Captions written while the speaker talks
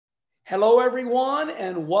Hello, everyone,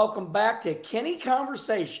 and welcome back to Kenny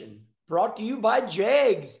Conversation, brought to you by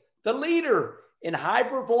Jags, the leader in high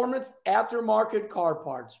performance aftermarket car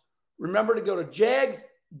parts. Remember to go to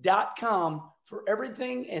jags.com for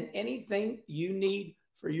everything and anything you need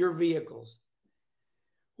for your vehicles.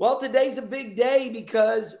 Well, today's a big day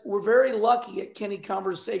because we're very lucky at Kenny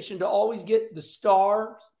Conversation to always get the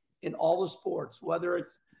stars in all the sports, whether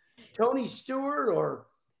it's Tony Stewart or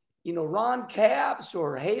Ron Capps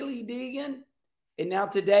or Haley Deegan. And now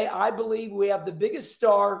today, I believe we have the biggest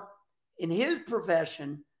star in his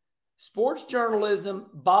profession, sports journalism,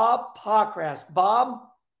 Bob Pockrass. Bob,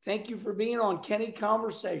 thank you for being on Kenny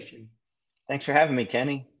Conversation. Thanks for having me,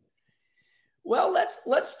 Kenny. Well,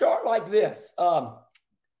 let's start like this.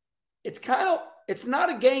 It's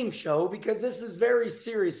not a game show because this is very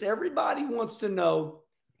serious. Everybody wants to know,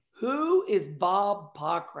 who is Bob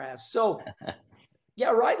Pockrass? So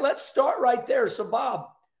yeah, right. Let's start right there. So, Bob,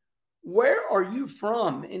 where are you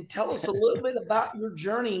from? And tell us a little bit about your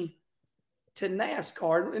journey to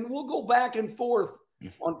NASCAR. And we'll go back and forth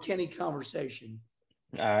on Kenny Conversation.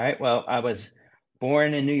 All right. Well, I was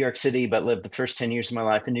born in New York City, but lived the first 10 years of my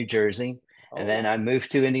life in New Jersey. And then I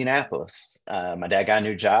moved to Indianapolis. My dad got a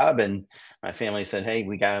new job, and my family said, "Hey,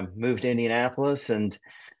 we got to move to Indianapolis."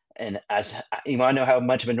 And as you want to know how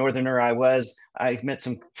much of a northerner I was, I met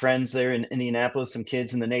some friends there in Indianapolis, some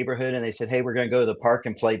kids in the neighborhood, and they said, "Hey, we're going to go to the park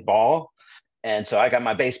and play ball." And so I got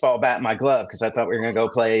my baseball bat and my glove because I thought we were going to go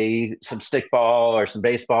play some stickball or some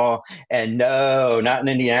baseball. And no, not in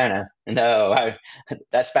Indiana. No,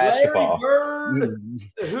 that's Larry basketball. Bird,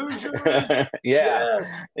 the Hoosiers. Yeah,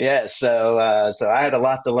 Yes. yeah. So I had a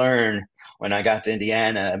lot to learn when I got to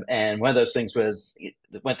Indiana, and one of those things was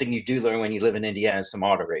the one thing you do learn when you live in Indiana is some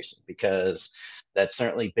auto racing, because that's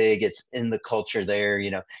certainly big. It's in the culture there.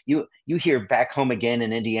 You hear Back Home Again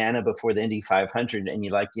in Indiana before the Indy 500, and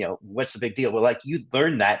you're like, what's the big deal? Well, like, you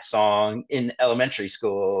learned that song in elementary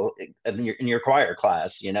school in your choir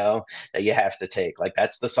class, that you have to take. Like,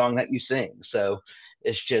 that's the song that you sing. So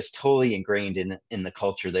it's just totally ingrained in the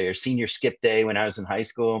culture there. Senior skip day when I was in high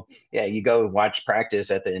school, yeah, you go watch practice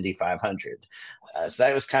at the Indy 500. So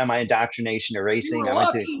that was kind of my indoctrination to You racing. were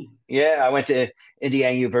lucky. I went to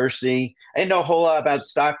Indiana University. I didn't know a whole lot about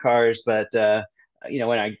stock cars, but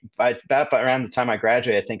when about around the time I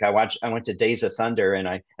graduated, I think I went to Days of Thunder, and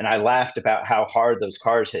I laughed about how hard those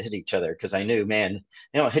cars hit each other, because I knew, man,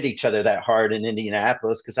 they don't hit each other that hard in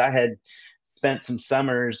Indianapolis, because I had spent some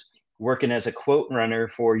summers working as a quote runner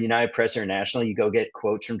for United Press International. You go get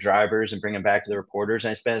quotes from drivers and bring them back to the reporters. And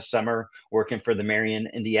I spent a summer working for the Marion,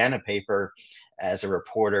 Indiana paper as a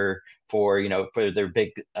reporter for their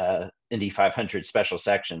big Indy 500 special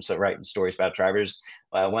section. So writing stories about drivers.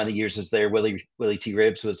 One of the years was there, Willie T.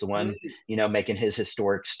 Ribbs was the one, making his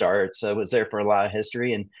historic start. So I was there for a lot of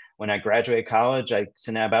history. And when I graduated college, I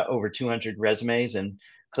sent out about over 200 resumes and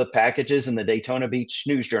clip packages in the Daytona Beach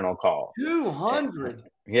News Journal call. 200.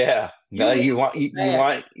 Yeah, no, you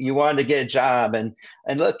wanted to get a job, and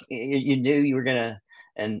look, you knew you were gonna.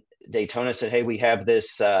 And Daytona said, "Hey, we have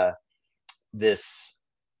this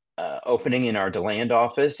opening in our DeLand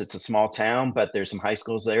office. It's a small town, but there's some high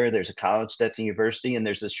schools there. There's a college, Stetson University, and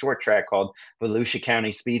there's this short track called Volusia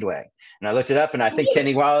County Speedway." And I looked it up, and I think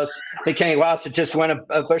Kenny Wallace had just won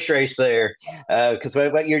a bush race there. Because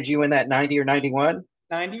what year did you win that? 90 or 91?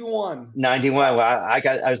 91. 91. Well, I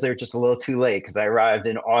was there just a little too late, because I arrived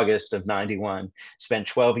in August of 91. Spent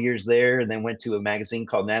 12 years there, and then went to a magazine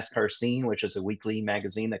called NASCAR Scene, which was a weekly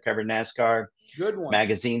magazine that covered NASCAR. Good one.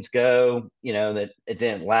 Magazines go, that it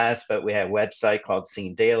didn't last, but we had a website called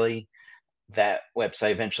Scene Daily. That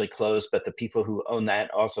website eventually closed, but the people who own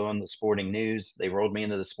that also own the Sporting News. They rolled me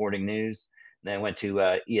into the Sporting News. Then I went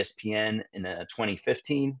to ESPN in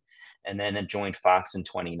 2015, and then I joined Fox in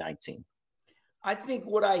 2019. I think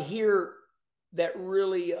what I hear that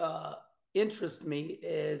really interests me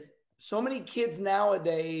is so many kids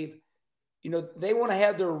nowadays, they want to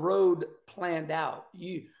have their road planned out.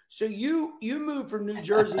 You moved from New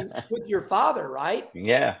Jersey with your father, right?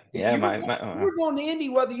 Yeah. You were going to Indy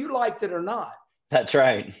whether you liked it or not. That's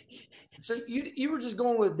right. So you were just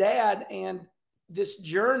going with Dad, and this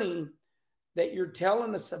journey that you're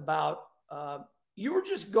telling us about, you were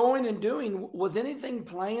just going and doing. Was anything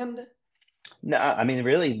planned? No, I mean,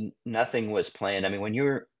 really, nothing was planned. I mean, when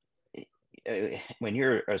you're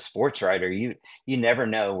a sports writer, you never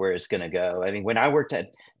know where it's going to go. I mean, when I worked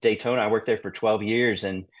at Daytona, I worked there for 12 years,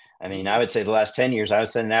 and I mean, I would say the last 10 years, I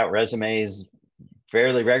was sending out resumes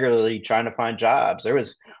fairly regularly, trying to find jobs. There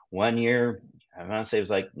was one year, I want to say it was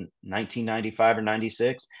like 1995 or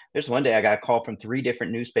 96. There's one day I got a call from 3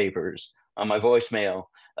 different newspapers on my voicemail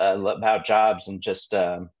about jobs, and just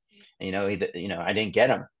I didn't get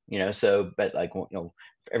them, so, but like,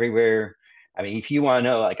 everywhere. I mean, if you want to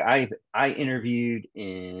know, like I interviewed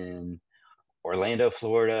in Orlando,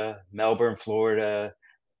 Florida, Melbourne, Florida,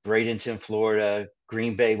 Bradenton, Florida,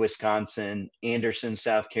 Green Bay, Wisconsin, Anderson,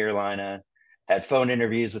 South Carolina, had phone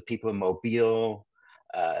interviews with people in Mobile,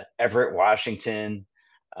 Everett, Washington.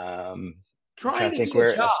 I'm trying Trying to to think get a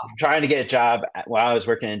where job. trying to get a job while I was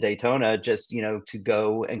working in Daytona, just, to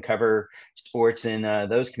go and cover sports in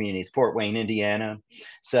those communities, Fort Wayne, Indiana.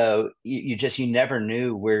 So you never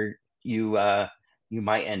knew where you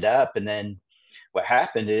might end up. And then what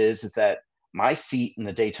happened is that my seat in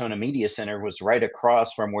the Daytona Media Center was right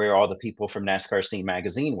across from where all the people from NASCAR Scene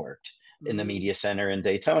Magazine worked, in the Mm. media center in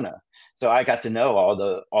Daytona. So I got to know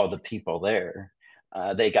all the people there.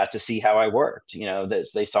 They got to see how I worked.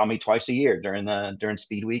 They saw me twice a year during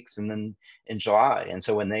speed weeks and then in July. And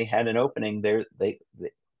so when they had an opening there,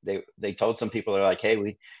 they told some people, they're like, hey,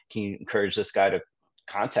 we can you encourage this guy to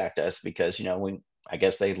contact us, because I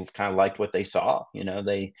guess they kind of liked what they saw.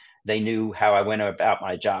 They knew how I went about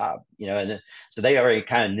my job. And so they already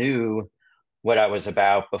kind of knew what I was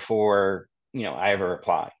about before I ever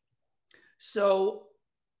applied. So,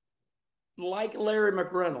 like Larry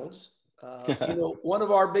McReynolds, one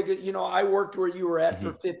of our biggest, I worked where you were at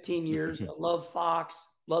for 15 years. I love Fox,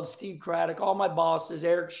 love Steve Craddock, all my bosses,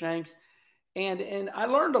 Eric Shanks, and I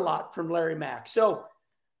learned a lot from Larry Mack. So,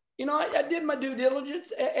 I did my due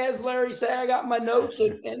diligence. As Larry said, I got my notes,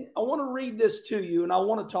 and I want to read this to you, and I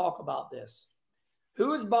want to talk about this.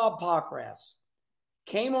 Who is Bob Pockrass?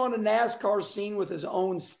 Came on the NASCAR scene with his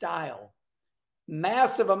own style,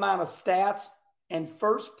 massive amount of stats, and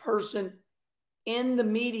first person in the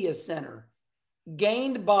media center.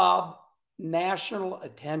 Gained Bob national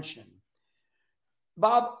attention.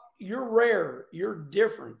 Bob, you're rare. You're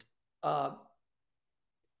different.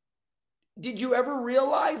 Did you ever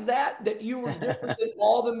realize that you were different than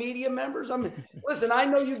all the media members? I mean, listen, I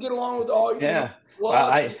know you get along with all Yeah. Well,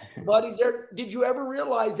 club buddies there. Did you ever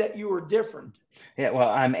realize that you were different? yeah. Well,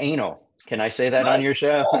 I'm anal. Can I say that on Right. your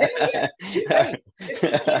show? Oh, hell yeah. Hey, it's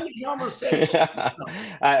a Kenny conversation.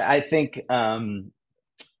 I think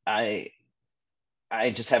I I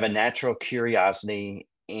just have a natural curiosity,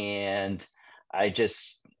 and I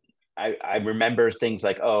just I remember things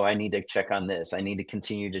like, oh, I need to check on this. I need to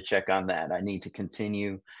continue to check on that. I need to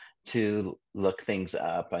continue to look things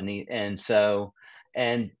up. And so,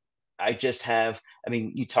 and I just have, I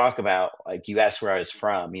mean, you talk about, like, you asked where I was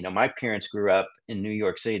from. My parents grew up in New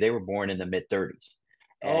York City. They were born in the mid 30s.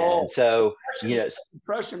 Oh, And so, you depression, know,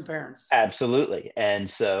 depression parents. absolutely. And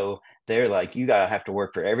so they're like, you gotta have to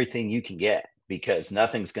work for everything you can get, because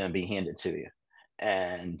nothing's going to be handed to you.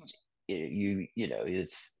 And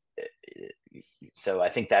it's so I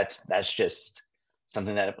think that's just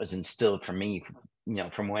something that was instilled from me,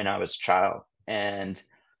 from when I was a child. And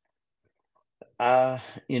uh,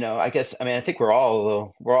 I guess, I mean, I think we're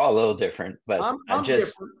all a little different, but I'm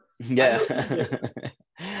different. I yeah. know you're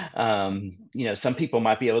different. Some people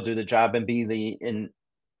might be able to do the job and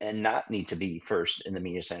and not need to be first in the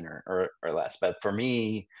media center, or less. But for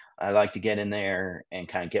me, I like to get in there and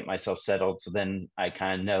kind of get myself settled. So then I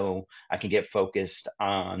kind of know I can get focused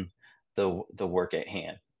on the work at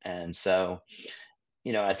hand. And so,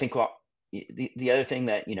 I think, well, the other thing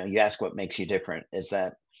that, you ask what makes you different, is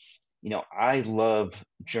that, I love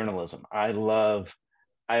journalism. I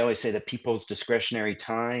always say that people's discretionary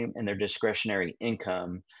time and their discretionary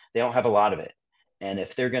income, they don't have a lot of it. And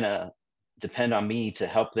if they're going to depend on me to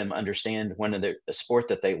help them understand a sport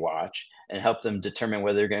that they watch, and help them determine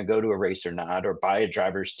whether they're going to go to a race or not, or buy a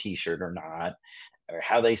driver's t-shirt or not, or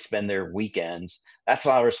how they spend their weekends, that's a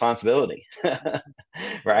lot of responsibility. Yeah.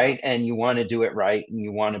 Right? And you want to do it right, and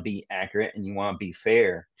you want to be accurate, and you want to be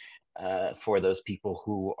fair, for those people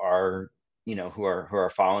who are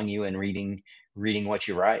following you and reading what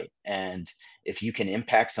you write. And if you can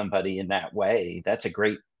impact somebody in that way, that's a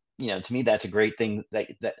great, to me, that's a great thing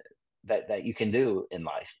that you can do in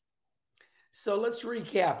life. So let's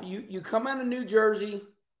recap. You come out of New Jersey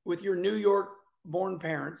with your New York born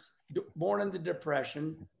parents, born in the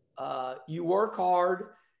Depression. You work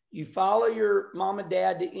hard. You follow your mom and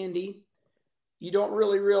dad to Indy. You don't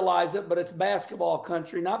really realize it, but it's basketball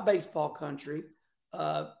country, not baseball country.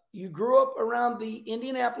 You grew up around the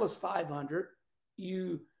Indianapolis 500.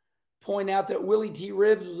 You point out that Willie T.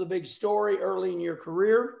 Ribbs was a big story early in your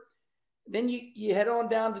career. Then you head on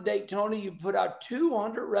down to Daytona. You put out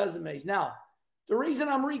 200 resumes. Now, the reason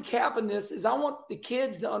I'm recapping this is I want the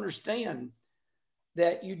kids to understand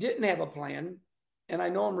that you didn't have a plan. And I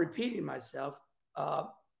know I'm repeating myself,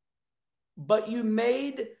 but you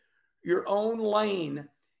made your own lane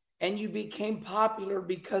and you became popular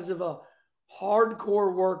because of a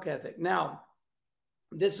hardcore work ethic. Now,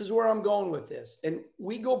 this is where I'm going with this. And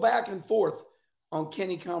we go back and forth on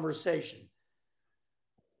Kenny Conversation.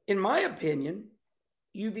 In my opinion,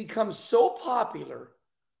 you become so popular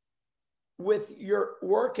with your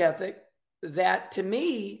work ethic that, to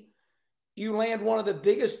me, you land one of the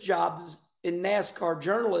biggest jobs in NASCAR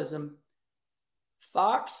journalism.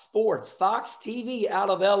 Fox Sports, Fox TV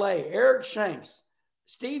out of LA, Eric Shanks,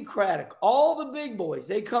 Steve Craddock, all the big boys,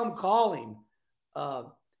 they come calling.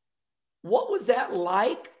 What was that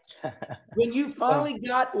like when you finally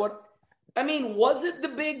got what? I mean, was it the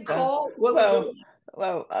big call? What was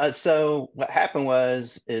it? So what happened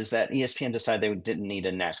is that ESPN decided they didn't need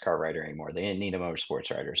a NASCAR writer anymore. They didn't need a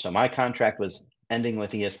motorsports writer. So my contract was ending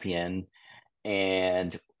with ESPN.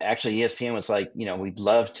 And actually, ESPN was like, we'd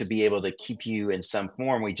love to be able to keep you in some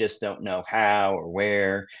form. We just don't know how or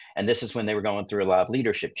where. And this is when they were going through a lot of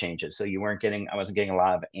leadership changes. So I wasn't getting a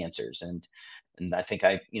lot of answers. And I think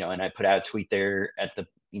and I put out a tweet there at the,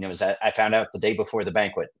 I found out the day before the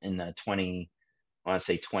banquet in I want to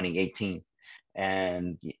say 2018.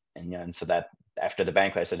 And so that after the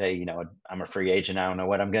banquet, I said, hey, I'm a free agent. I don't know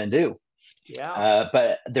what I'm going to do. Yeah.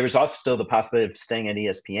 But there was also still the possibility of staying at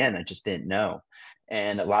ESPN. I just didn't know.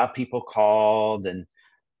 And a lot of people called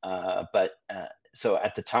so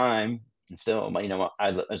at the time, and still,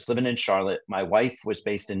 I was living in Charlotte. My wife was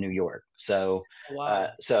based in New York. So,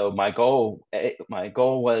 Wow. so my goal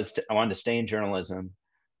was I wanted to stay in journalism.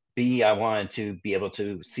 B, I wanted to be able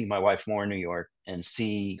to see my wife more in New York, and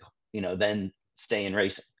C, then stay in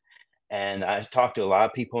racing. And I talked to a lot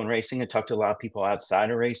of people in racing. I talked to a lot of people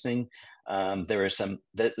outside of racing.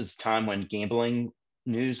 That was a time when gambling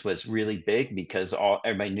news was really big because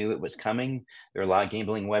everybody knew it was coming. There were a lot of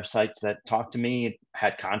gambling websites that talked to me,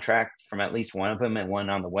 had contract from at least one of them and one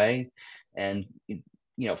on the way. And,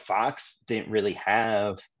 Fox didn't really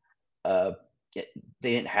have, they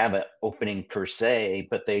didn't have an opening per se,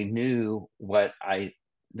 but they knew that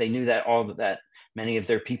many of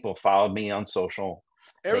their people followed me on social.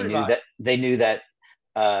 Everybody. They knew that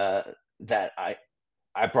that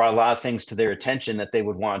I brought a lot of things to their attention that they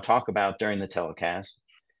would want to talk about during the telecast.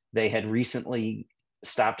 They had recently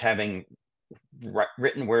stopped having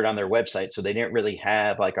written word on their website, so they didn't really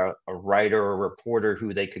have like a writer or a reporter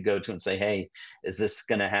who they could go to and say, hey, is this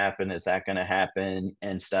going to happen, is that going to happen,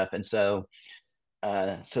 and stuff. And so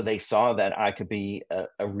they saw that I could be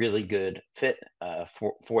a really good fit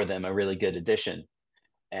for them, a really good addition.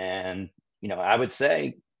 And I would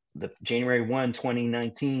say the January 1,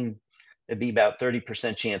 2019, it'd be about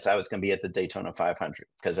 30% chance I was going to be at the Daytona 500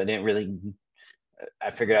 because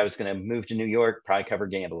I figured I was going to move to New York, probably cover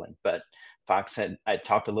gambling. But I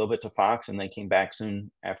talked a little bit to Fox, and they came back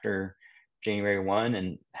soon after January 1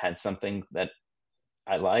 and had something that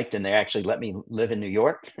I liked, and they actually let me live in New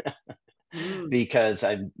York because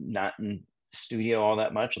I'm not in studio all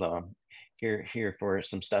that much, though I'm here for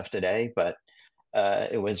some stuff today. But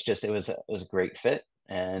it was a great fit.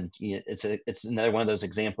 And it's another one of those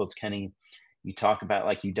examples, Kenny, you talk about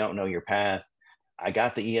like you don't know your path. I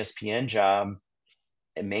got the ESPN job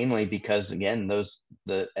and mainly because, again,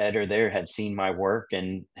 the editor there had seen my work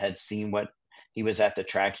and had seen what he was at the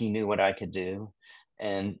track. He knew what I could do,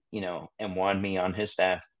 and and wanted me on his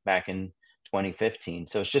staff back in 2015.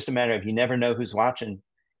 So it's just a matter of you never know who's watching,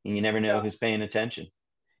 and you never know who's paying attention.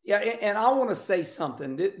 Yeah, and I want to say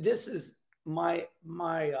something. This is my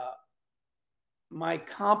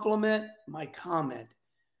compliment, my comment.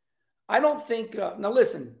 I don't think. Now,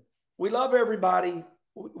 listen, we love everybody.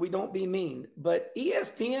 We don't be mean, but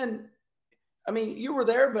ESPN. I mean, you were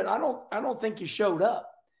there, but I don't think you showed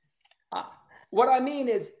up. What I mean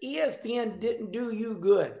is, ESPN didn't do you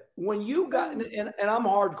good when you got. And I'm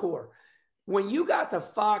hardcore. When you got to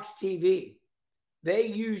Fox TV, they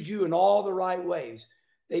used you in all the right ways.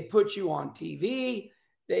 They put you on TV.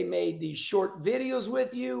 They made these short videos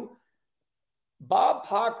with you. Bob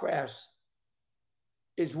Pockrass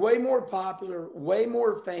is way more popular, way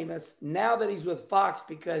more famous now that he's with Fox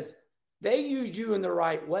because they used you in the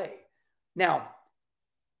right way. Now,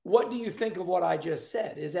 what do you think of what I just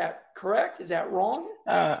said? Is that correct? Is that wrong?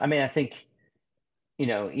 I mean, I think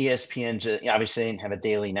ESPN obviously didn't have a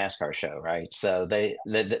daily NASCAR show, right? So they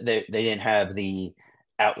didn't have the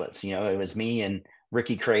outlets. It was me and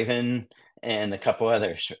Ricky Craven and a couple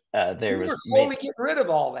others. There You were was slowly getting rid of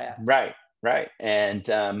all that. right, and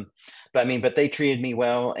but they treated me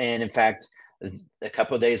well. And in fact, a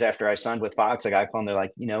couple of days after I signed with Fox, I got a call and they're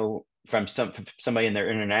like, from somebody in their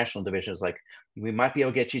international division was like, we might be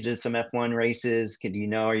able to get you to some F1 races.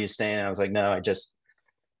 Are you staying? And I was like, no,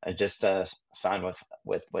 I just signed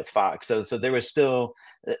with Fox. So there was still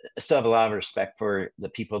have a lot of respect for the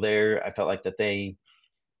people there. I felt like that they,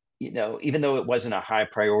 even though it wasn't a high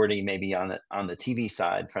priority, maybe on the TV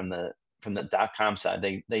side from the .com side,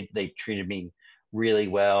 they treated me really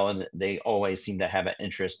well, and they always seemed to have an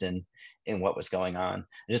interest in what was going on.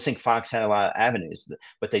 I just think Fox had a lot of avenues.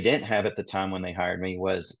 What they didn't have at the time when they hired me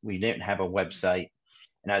was we didn't have a website,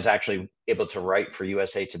 and I was actually able to write for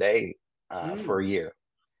USA Today for a year,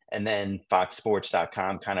 and then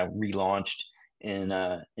FoxSports.com kind of relaunched in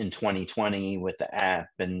 2020 with the app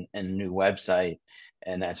and new website,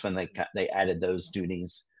 and that's when they added those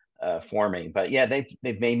duties for me. But yeah,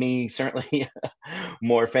 they've made me certainly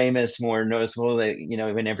more famous, more noticeable. That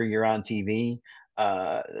whenever you're on TV,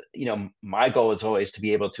 my goal is always to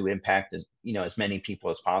be able to impact as many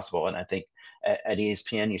people as possible, and I think at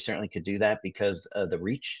ESPN you certainly could do that because of the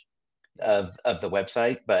reach of the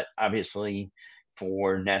website. But obviously,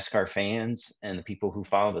 for NASCAR fans and the people who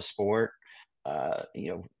follow the sport,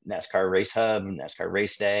 NASCAR Race Hub, NASCAR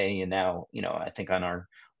Race Day, and now, I think on our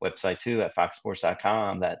website too at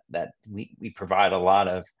foxsports.com that we provide a lot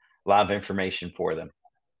of information for them.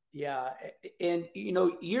 Yeah. And,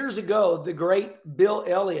 years ago, the great Bill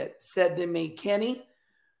Elliott said to me, Kenny,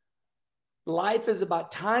 life is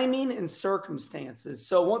about timing and circumstances.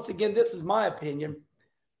 So once again, this is my opinion.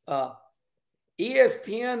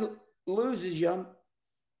 ESPN loses you.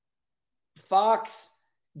 Fox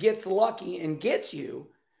gets lucky and gets you.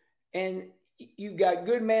 And you got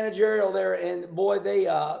good managerial there. And boy,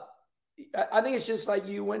 I think it's just like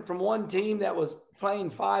you went from one team that was playing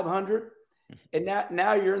 500 and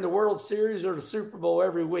now you're in the World Series or the Super Bowl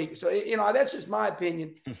every week. So, that's just my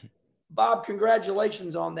opinion. Bob,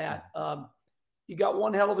 congratulations on that. You got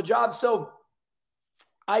one hell of a job. So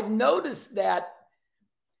I've noticed that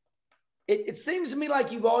it seems to me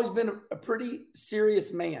like you've always been a pretty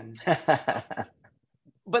serious man.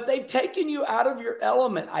 But they've taken you out of your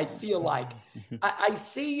element, I feel like. I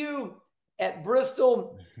see you at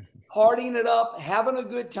Bristol partying it up, having a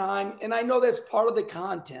good time, and I know that's part of the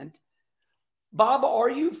content. Bob, are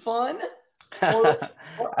you fun? Or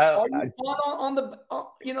are you fun on the,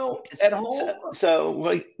 at home?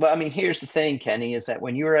 Well, I mean, here's the thing, Kenny, is that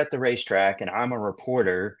when you're at the racetrack and I'm a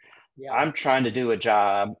reporter, Yeah. I'm trying to do a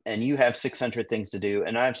job and you have 600 things to do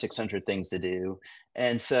and I have 600 things to do.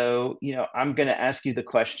 And so, I'm going to ask you the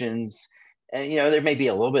questions and, there may be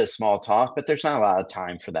a little bit of small talk, but there's not a lot of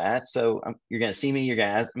time for that. So you're going to see me, I'm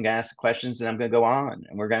going to ask the questions and I'm going to go on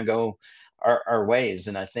and we're going to go our ways.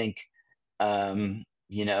 And I think, I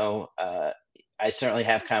certainly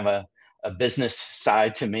have kind of a business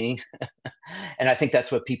side to me. And I think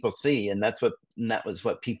that's what people see. And that was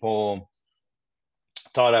what people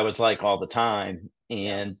thought I was like all the time.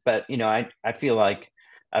 But I feel like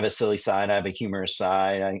I have a silly side. I have a humorous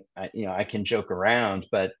side. I can joke around,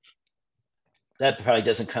 but that probably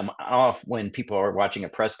doesn't come off when people are watching a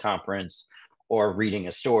press conference or reading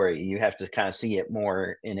a story. You have to kind of see it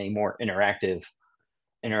more in a more interactive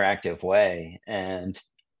way. And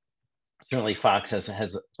certainly Fox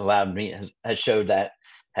has allowed me, has showed that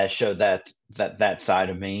side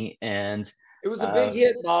of me. And it was a big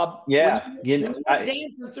hit, Bob. Yeah, when you were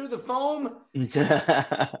dancing through the foam, it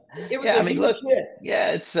was a huge hit.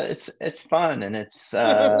 Yeah, it's fun and it's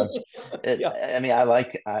I mean,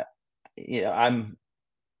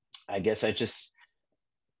 I guess I just,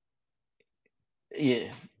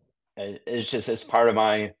 it's part of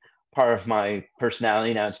my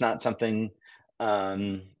personality. Now it's not something, I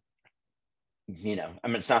mean,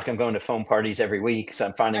 it's not like I'm going to foam parties every week, so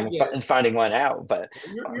I'm finding one out. But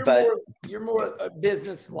you're more a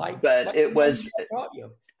business like. But it was.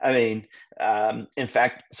 I mean, in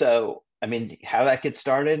fact, so I mean, how that gets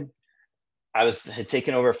started. I had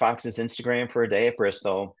taken over Fox's Instagram for a day at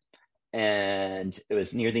Bristol, and it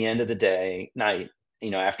was near the end of the night,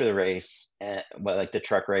 after the race, like the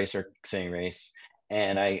truck race or Xfinity race.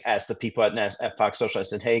 And I asked the people at Fox Social, I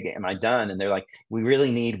said, hey, am I done? And they're like, we really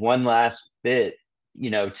need one last bit,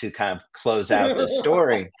 to kind of close out this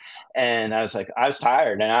story. And I was like, I was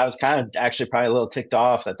tired. And I was kind of actually probably a little ticked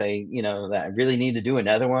off that they, that I really need to do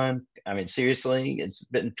another one. I mean, seriously, it's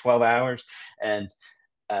been 12 hours. And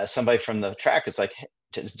somebody from the track was like,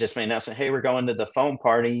 just made an announcement, hey, we're going to the foam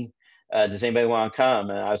party. Does anybody want to come?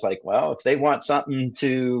 And I was like, well, if they want something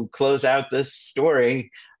to close out this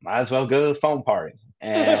story, might as well go to the foam party.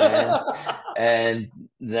 And and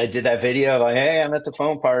I did that video like, hey, I'm at the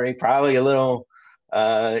foam party, probably a little,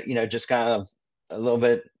 just kind of a little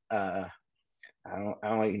bit, I don't,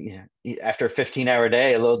 after a 15-hour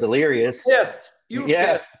day, a little delirious. Yes.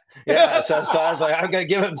 Yeah. So I was like, I'm gonna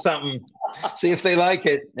give him something. see if they like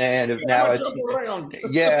it. And I'm now gonna it's, jump around.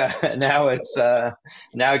 yeah, now it's,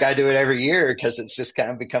 now I got to do it every year because it's just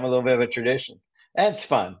kind of become a little bit of a tradition. That's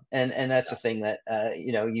fun. And that's the thing that,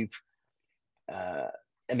 you've, uh,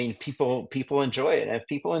 I mean, people enjoy it. And if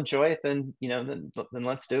people enjoy it, then, then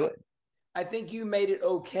let's do it. I think you made it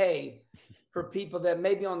okay for people that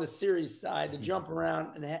may be on the serious side to jump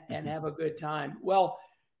around and have a good time. Well,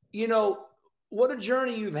 you know, what a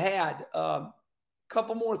journey you've had.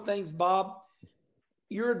 Couple more things, Bob.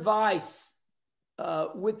 Your advice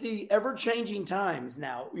with the ever changing times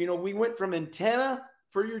now. You know, we went from antenna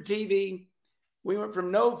for your TV, we went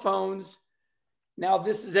from no phones. Now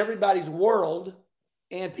this is everybody's world,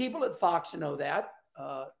 and people at Fox know that.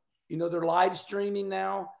 They're live streaming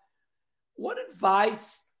now. What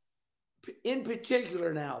advice, in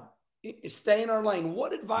particular, now, stay in our lane?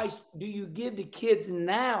 What advice do you give to kids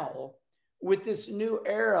now with this new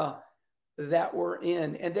era that we're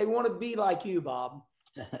in, and they want to be like you, Bob?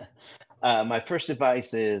 My first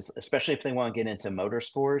advice is, especially if they want to get into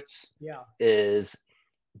motorsports, Yeah. is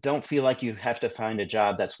don't feel like you have to find a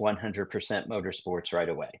job that's 100% motorsports right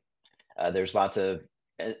away. There's lots of,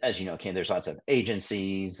 as you know, Ken, there's lots of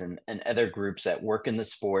agencies and other groups that work in the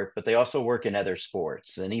sport, but they also work in other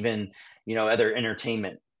sports and even, other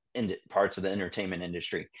entertainment in parts of the entertainment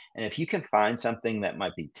industry. And if you can find something that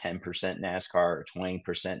might be 10% NASCAR or 20%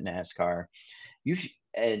 NASCAR,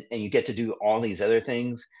 and you get to do all these other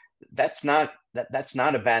things, that's not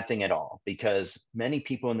a bad thing at all, because many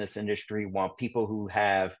people in this industry want people who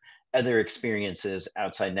have other experiences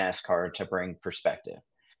outside NASCAR to bring perspective.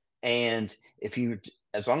 And if you,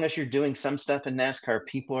 as long as you're doing some stuff in NASCAR,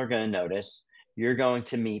 people are going to notice. You're going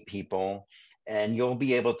to meet people, and you'll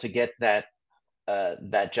be able to get that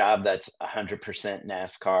job that's 100%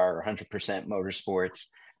 NASCAR or 100% motorsports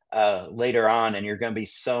later on, and you're going to be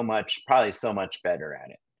probably so much better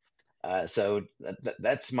at it. So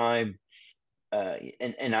that's my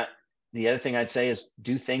and I, the other thing I'd say is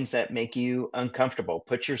do things that make you uncomfortable.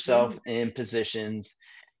 Put yourself in positions,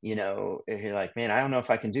 if you're like, man, I don't know if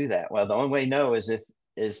I can do that. Well, the only way to know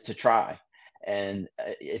is to try. And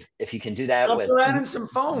if you can do that Jump with, around in some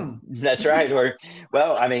foam. that's right. Or,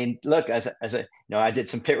 well, I mean, look, I did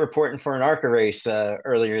some pit reporting for an ARCA race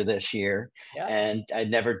earlier this year, Yeah. and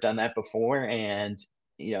I'd never done that before. And,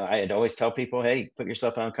 I had always tell people, hey, put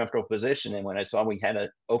yourself in an uncomfortable position. And when I saw we had an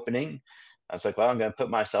opening, I was like, well, I'm going to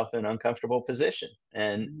put myself in an uncomfortable position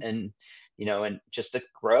and just to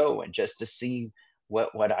grow and just to see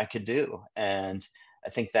what I could do. And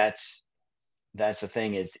I think that's the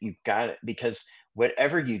thing, is you've got it, because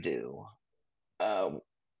whatever you do, uh,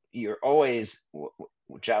 you're always,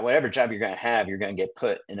 whatever job you're going to have, you're going to get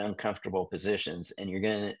put in uncomfortable positions, and you're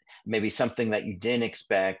going to, maybe something that you didn't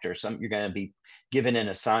expect, or something, you're going to be given an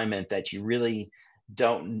assignment that you really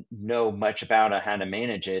don't know much about or how to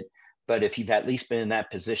manage it. But if you've at least been in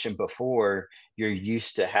that position before, you're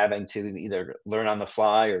used to having to either learn on the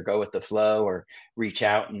fly or go with the flow or reach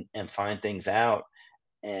out and find things out.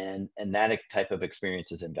 And that type of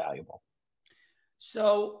experience is invaluable.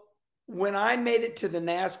 So when I made it to the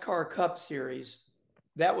NASCAR Cup Series,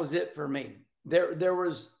 that was it for me. There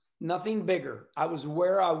was nothing bigger. I was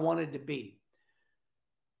where I wanted to be.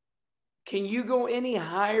 Can you go any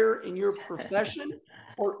higher in your profession,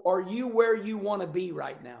 or are you where you want to be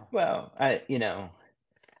right now? Well, I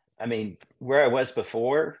mean, where I was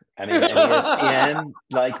before, I mean, at ESPN,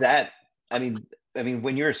 like that, I mean,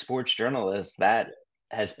 when you're a sports journalist, that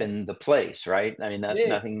has been the place, right? I mean, Big,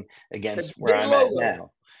 nothing the against where big I'm at logo.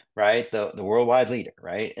 now, right? The worldwide leader,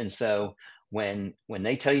 right? And so when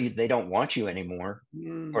they tell you they don't want you anymore,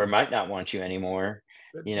 or Mm, might not want you anymore,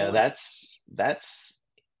 good point. that's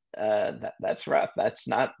rough. That's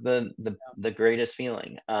not the greatest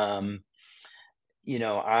feeling. I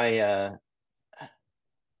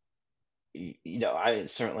I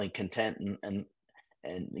certainly content, and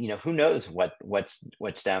who knows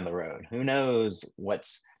what's down the road, who knows what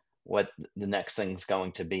the next thing's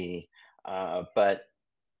going to be. But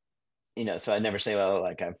so I never say, well,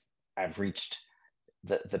 like I've reached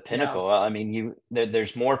the Yeah. pinnacle. Well, I mean,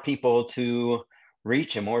 there's more people to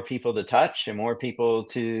reach, and more people to touch, and more people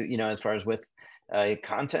to, as far as with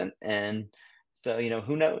content. And so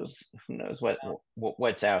who knows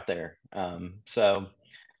what's out there. So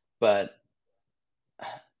but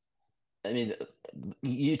I mean,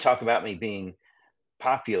 you talk about me being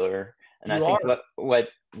popular, and I You are. think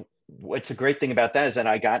what's a great thing about that is that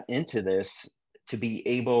I got into this to be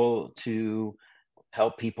able to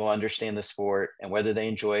help people understand the sport and whether they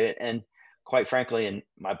enjoy it. And quite frankly, and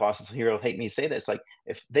my bosses here will hate me to say this, like,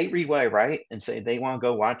 if they read what I write and say they want to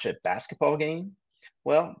go watch a basketball game,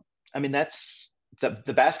 well, I mean,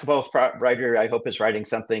 the basketball writer, I hope, is writing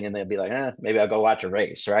something, and they'll be like, maybe I'll go watch a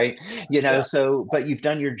race, right? Yeah. So, but you've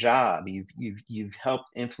done your job. You've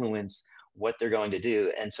helped influence what they're going to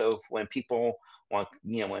do. And so when people want,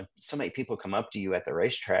 when so many people come up to you at the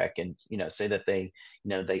racetrack and, say that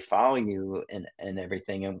they follow you and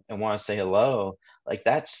everything, and want to say hello, like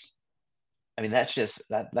that's just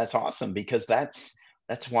that's awesome, because that's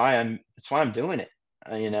why I'm doing it.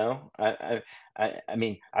 I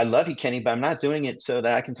mean, I love you, Kenny, but I'm not doing it so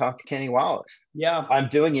that I can talk to Kenny Wallace. Yeah. I'm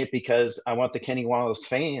doing it because I want the Kenny Wallace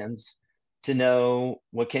fans to know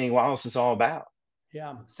what Kenny Wallace is all about.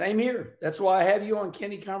 Yeah. Same here. That's why I have you on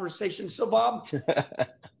Kenny Conversation. So, Bob,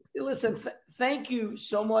 listen, thank you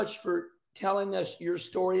so much for telling us your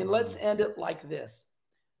story. And let's end it like this.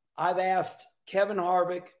 I've asked Kevin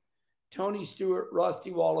Harvick, Tony Stewart,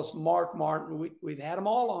 Rusty Wallace, Mark Martin. We've had them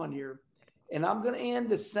all on here. And I'm going to end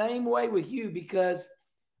the same way with you, because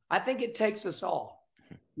I think it takes us all.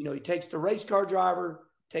 It takes the race car driver,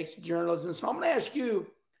 takes the journalism. So I'm going to ask you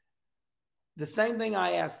the same thing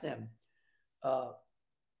I asked them.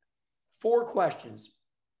 4 questions.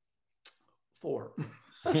 4.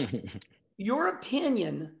 Your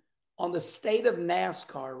opinion on the state of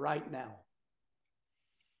NASCAR right now?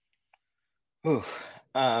 Ooh,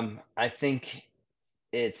 I think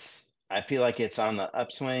I feel like it's on the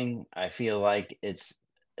upswing. I feel like it's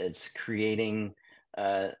creating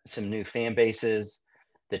some new fan bases.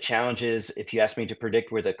 The challenge is, if you ask me to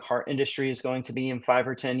predict where the car industry is going to be in 5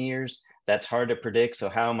 or 10 years, that's hard to predict. So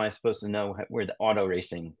how am I supposed to know where the auto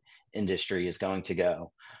racing industry is going to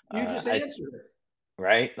go? You just I answered it.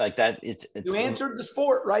 Right, like that. You It's answered the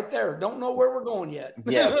sport right there. Don't know where we're going yet.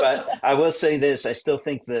 Yeah, but I will say this: I still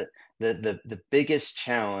think that the biggest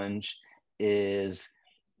challenge is,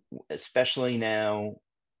 especially now,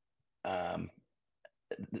 um,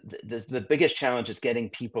 the biggest challenge is getting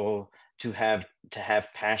people to have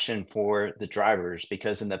passion for the drivers,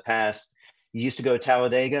 because in the past you used to go to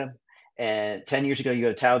Talladega, and 10 years ago you go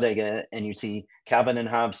to Talladega and you see Calvin and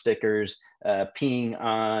Hobbes stickers peeing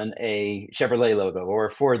on a Chevrolet logo or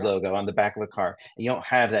a Ford logo on the back of a car. And you don't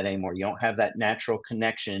have that anymore. You don't have that natural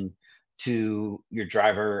connection to your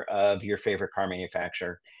driver of your favorite car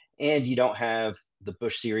manufacturer, and you don't have the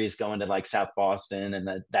Busch Series going to like South Boston, and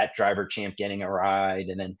that driver champ getting a ride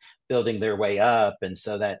and then building their way up. And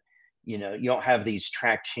so that, you don't have these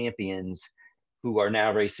track champions who are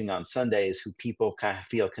now racing on Sundays, who people kind of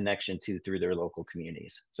feel connection to through their local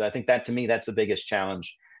communities. So I think that, to me, that's the biggest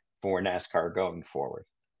challenge for NASCAR going forward.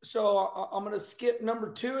 So I'm going to skip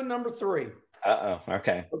number 2 and number 3. Uh-oh.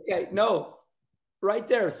 Okay. Okay. No, right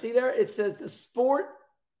there. See there? It says the sport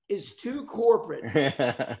is too corporate.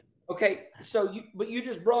 Okay. But you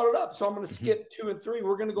just brought it up. So I'm going to skip 2 and 3.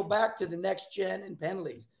 We're going to go back to the next gen and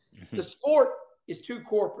penalties. The sport is too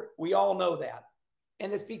corporate. We all know that.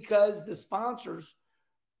 And it's because the sponsors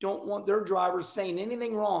don't want their drivers saying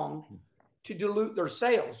anything wrong to dilute their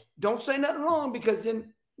sales. Don't say nothing wrong, because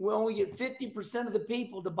then we only get 50% of the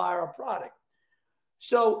people to buy our product.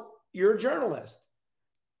 So you're a journalist.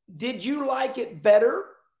 Did you like it better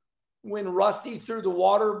when Rusty threw the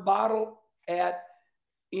water bottle at,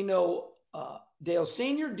 Dale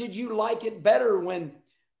Sr.? Did you like it better when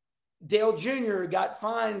Dale Jr. got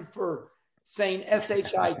fined for saying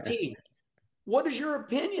SHIT? What is your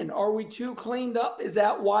opinion? Are we too cleaned up? Is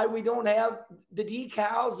that why we don't have the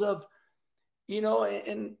decals of,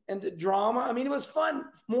 and the drama? I mean, it was fun,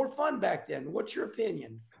 more fun back then. What's your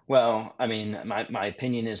opinion? Well, I mean, my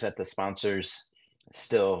opinion is that the sponsors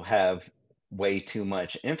still have way too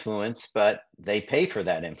much influence, but they pay for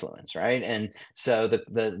that influence, right? And so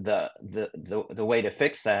the way to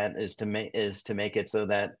fix that is to make it so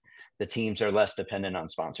that the teams are less dependent on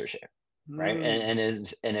sponsorship, right? And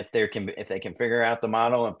if they can figure out the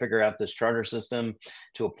model and figure out this charter system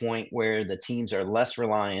to a point where the teams are less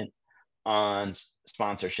reliant on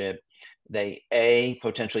sponsorship, they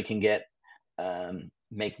potentially can get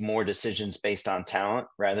make more decisions based on talent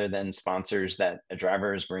rather than sponsors that a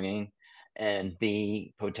driver is bringing, and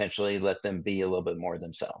B, potentially let them be a little bit more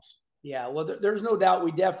themselves. Yeah, well, there's no doubt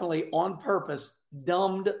we definitely on purpose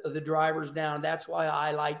dumbed the drivers down. That's why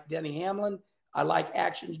I like Denny Hamlin. I like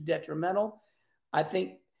Actions Detrimental. I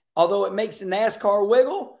think, although it makes the NASCAR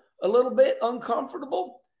wiggle a little bit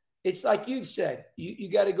uncomfortable, it's like you've said, you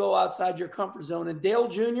got to go outside your comfort zone. And Dale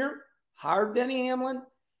Jr. hired Denny Hamlin,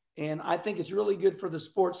 and I think it's really good for the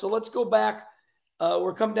sport. So let's go back.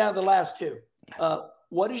 We're coming down to the last 2.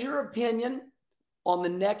 What is your opinion on the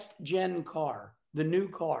next gen car, the new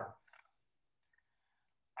car?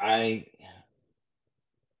 I'm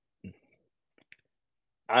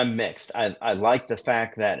mixed. I like the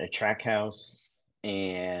fact that a Trackhouse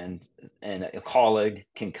and a colleague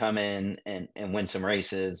can come in and win some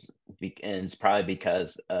races, and it's probably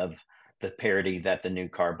because of the parity that the new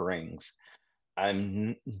car brings.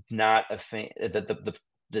 I'm not a fan.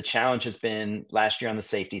 The challenge has been last year on the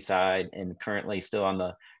safety side, and currently still on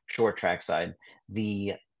the short track side.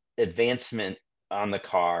 The advancement on the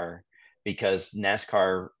car, because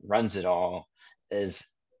NASCAR runs it all, is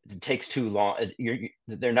it takes too long.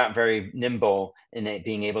 They're not very nimble in it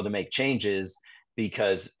being able to make changes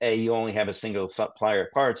because A, you only have a single supplier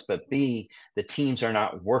of parts, but B, the teams are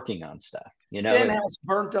not working on stuff. Stenhouse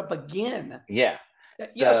burnt up again. Yeah.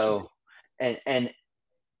 Yesterday. So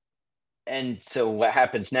and so what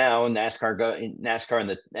happens now,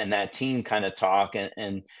 NASCAR and that team kind of talk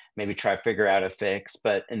and maybe try to figure out a fix.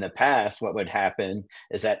 But in the past, what would happen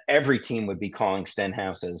is that every team would be calling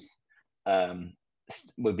Stenhouse's um,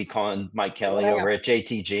 would be calling Mike Kelly over at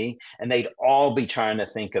JTG, and they'd all be trying to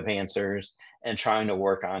think of answers and trying to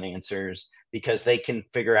work on answers because they can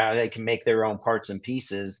figure out, they can make their own parts and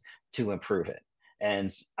pieces to improve it.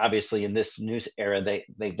 And obviously in this news era, they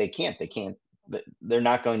can't, they're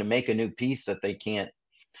not going to make a new piece that they can't,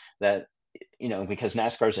 that, because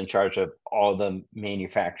NASCAR is in charge of all the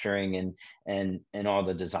manufacturing and all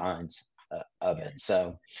the designs of it.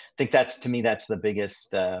 So I think to me, that's the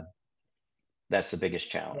biggest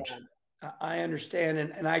challenge. I understand,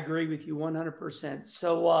 and I agree with you 100%.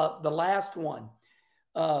 So the last one,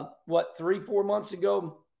 3-4 months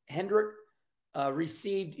ago, Hendrick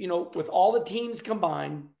received, with all the teams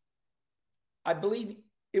combined, I believe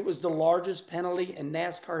it was the largest penalty in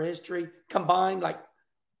NASCAR history, combined like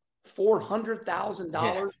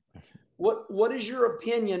 $400,000. Yeah. What is your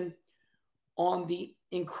opinion on the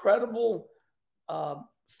incredible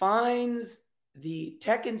fines, the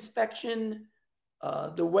tech inspection,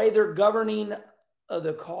 the way they're governing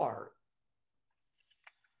the car?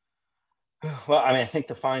 Well, I mean, I think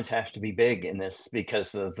the fines have to be big in this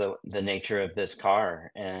because of the nature of this car,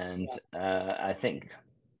 and I think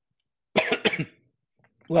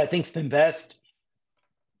what I think's been best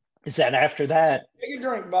is that after that, take a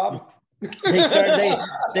drink, Bob.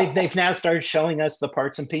 They've now started showing us the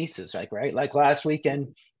parts and pieces, right? Like last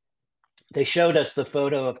weekend, they showed us the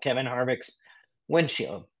photo of Kevin Harvick's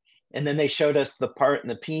windshield, and then they showed us the part and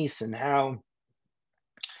the piece and how,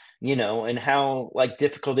 and how like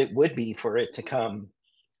difficult it would be for it to come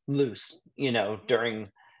loose, during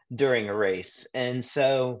a race. And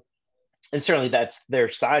so, and certainly that's their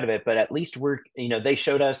side of it, but at least they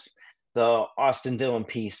showed us the Austin Dillon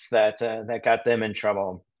piece that got them in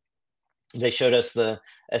trouble. They showed us the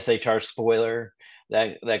SHR spoiler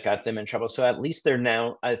that got them in trouble. So at least they're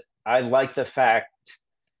now, I like the fact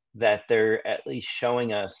that they're at least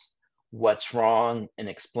showing us what's wrong and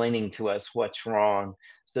explaining to us what's wrong,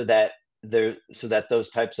 so that those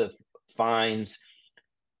types of fines,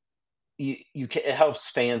 it helps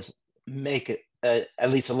fans make at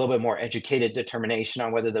least a little bit more educated determination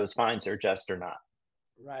on whether those fines are just or not.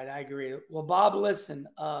 Right, I agree. Well, Bob, listen,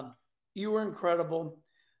 you were incredible.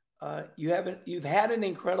 You've had an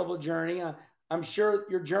incredible journey. I'm sure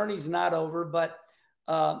your journey's not over, but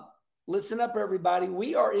listen up, everybody.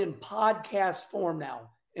 We are in podcast form now,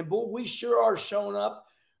 and we sure are showing up.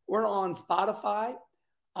 We're on Spotify,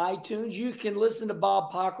 iTunes. You can listen to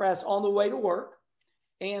Bob Pockrass on the way to work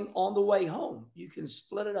and on the way home. You can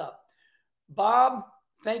split it up. Bob,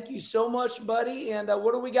 thank you so much, buddy. And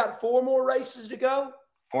what do we got? 4 more races to go?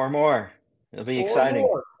 4 more. It'll be exciting.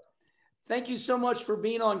 More. Thank you so much for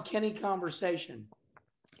being on Kenny Conversation.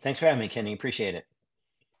 Thanks for having me, Kenny. Appreciate it.